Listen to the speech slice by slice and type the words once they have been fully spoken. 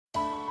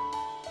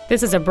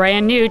This is a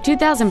brand new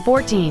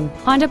 2014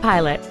 Honda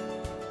Pilot.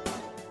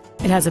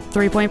 It has a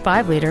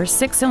 3.5-liter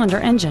six-cylinder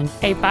engine,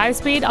 a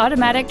 5-speed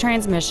automatic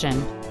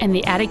transmission, and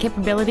the added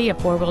capability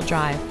of four-wheel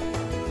drive.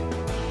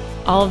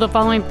 All of the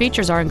following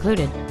features are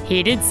included: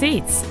 heated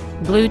seats,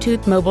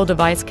 Bluetooth mobile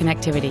device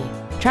connectivity,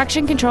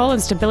 traction control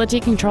and stability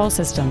control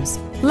systems,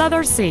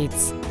 leather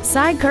seats,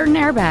 side curtain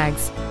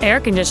airbags, air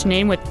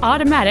conditioning with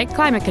automatic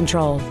climate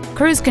control,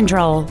 cruise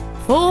control,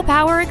 full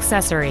power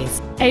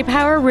accessories, a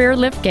power rear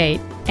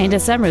liftgate, and a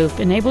sunroof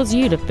enables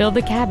you to fill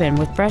the cabin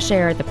with fresh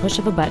air at the push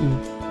of a button.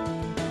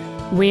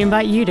 We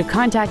invite you to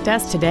contact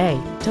us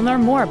today to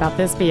learn more about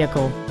this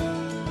vehicle.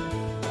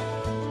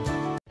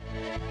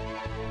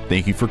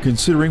 Thank you for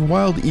considering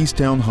Wild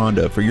Easttown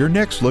Honda for your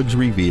next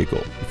luxury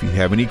vehicle. If you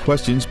have any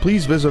questions,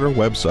 please visit our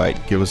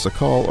website, give us a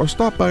call, or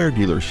stop by our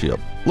dealership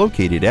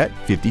located at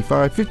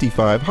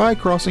 5555 High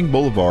Crossing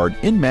Boulevard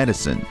in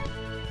Madison.